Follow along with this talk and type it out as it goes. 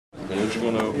and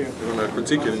you're gonna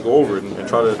critique it and go over it and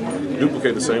try to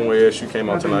duplicate the same way ASU came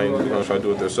out tonight, and we're gonna try to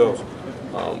do it themselves.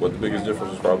 But the biggest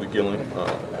difference is probably Gillen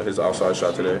at his outside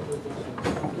shot today.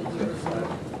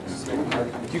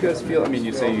 Do you guys feel, I mean,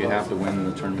 you say you have to win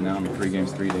the tournament now in 3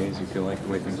 games, 3 days. You feel like the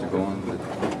way things are going, with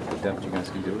the depth you guys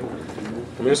can do it?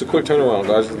 I mean, it's a quick turnaround,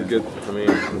 guys.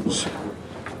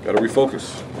 Got to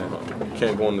refocus. You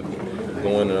can't go in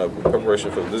preparation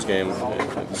for this game,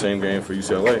 the same game for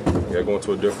UCLA. You got to go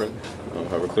into a different,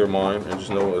 have a clear mind, and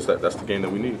just know that's the game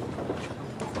that we need.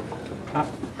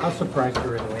 How surprised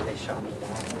were you the way they shot?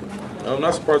 I'm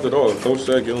not surprised at all. The coach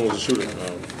said Gillen was a shooter.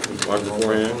 Watched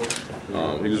beforehand.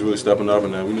 He was really stepping up,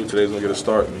 and we knew today was going to get a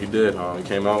start, and he did. He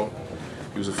came out.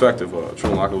 He was effective.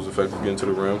 Wildcat was effective getting to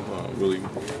the rim. Really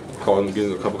caught him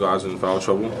getting a couple guys in foul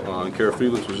trouble. And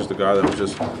Felix was just a guy that was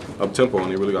just up tempo,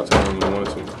 and he really got to him when he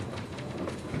wanted to.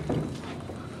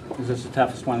 Is this the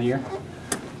toughest one of the year?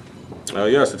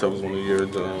 Yeah, it's the toughest one of the year.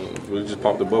 Really just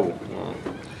popped the bubble.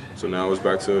 So now it's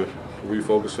back to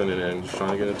refocusing and just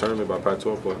trying to get in the tournament by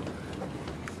Pac-12 play.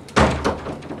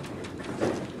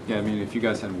 Yeah, I mean, if you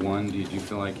guys had won, did you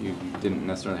feel like you didn't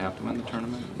necessarily have to win the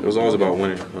tournament? It was always about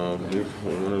winning.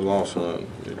 Win or loss.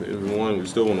 If we won, we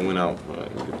still want to win out.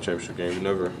 Get the championship game. I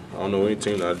don't know any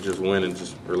team that just win and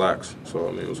just relax. So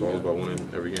I mean, it was always about winning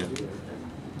every game.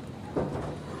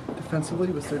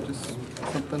 Defensively, was there just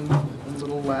something a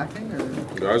little lacking, or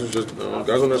guys on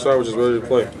their side were just ready to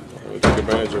play. We took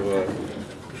advantage of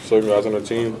certain guys on their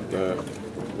team that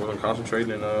weren't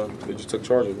concentrating, and they just took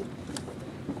charge of it.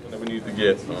 We need to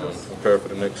get prepared for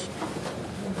the next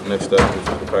step, which is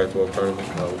the Pac-12 tournament.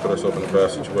 We put ourselves in a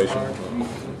bad situation.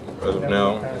 As of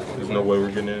now, there's no way we're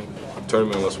getting in the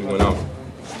tournament unless we win out.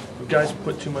 You guys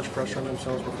put too much pressure on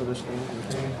themselves before this game?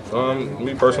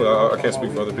 Me personally, I can't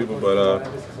speak for other people, but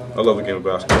I love the game of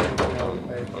basketball.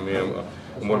 I mean,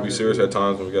 I'm going to be serious at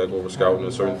times when we got to go over scouting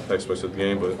and certain aspects of the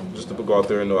game, but just to go out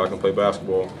there and know I can play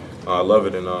basketball, I love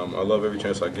it, and I love every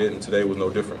chance I get, and today was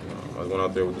no different. I went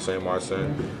out there with the same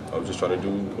mindset. I was just trying to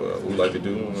do what we like to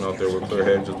do. Went out there with a clear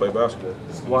head and just play basketball.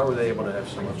 Why were they able to have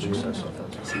so much success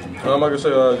offensively? Like I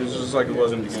said, it's just like it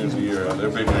was in the beginning of the year.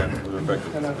 Their big man was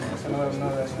effective.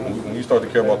 When you start to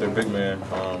care about their big man,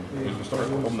 you start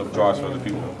opening up drives for other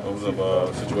people, opening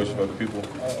up situations for other people.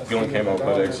 Gillen came out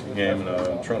with the extra game,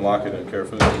 and Trent Lockett and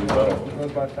Felix moved that off.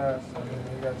 Goes by fast. I mean,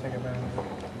 you got to take advantage.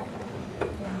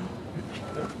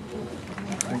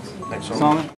 Thanks.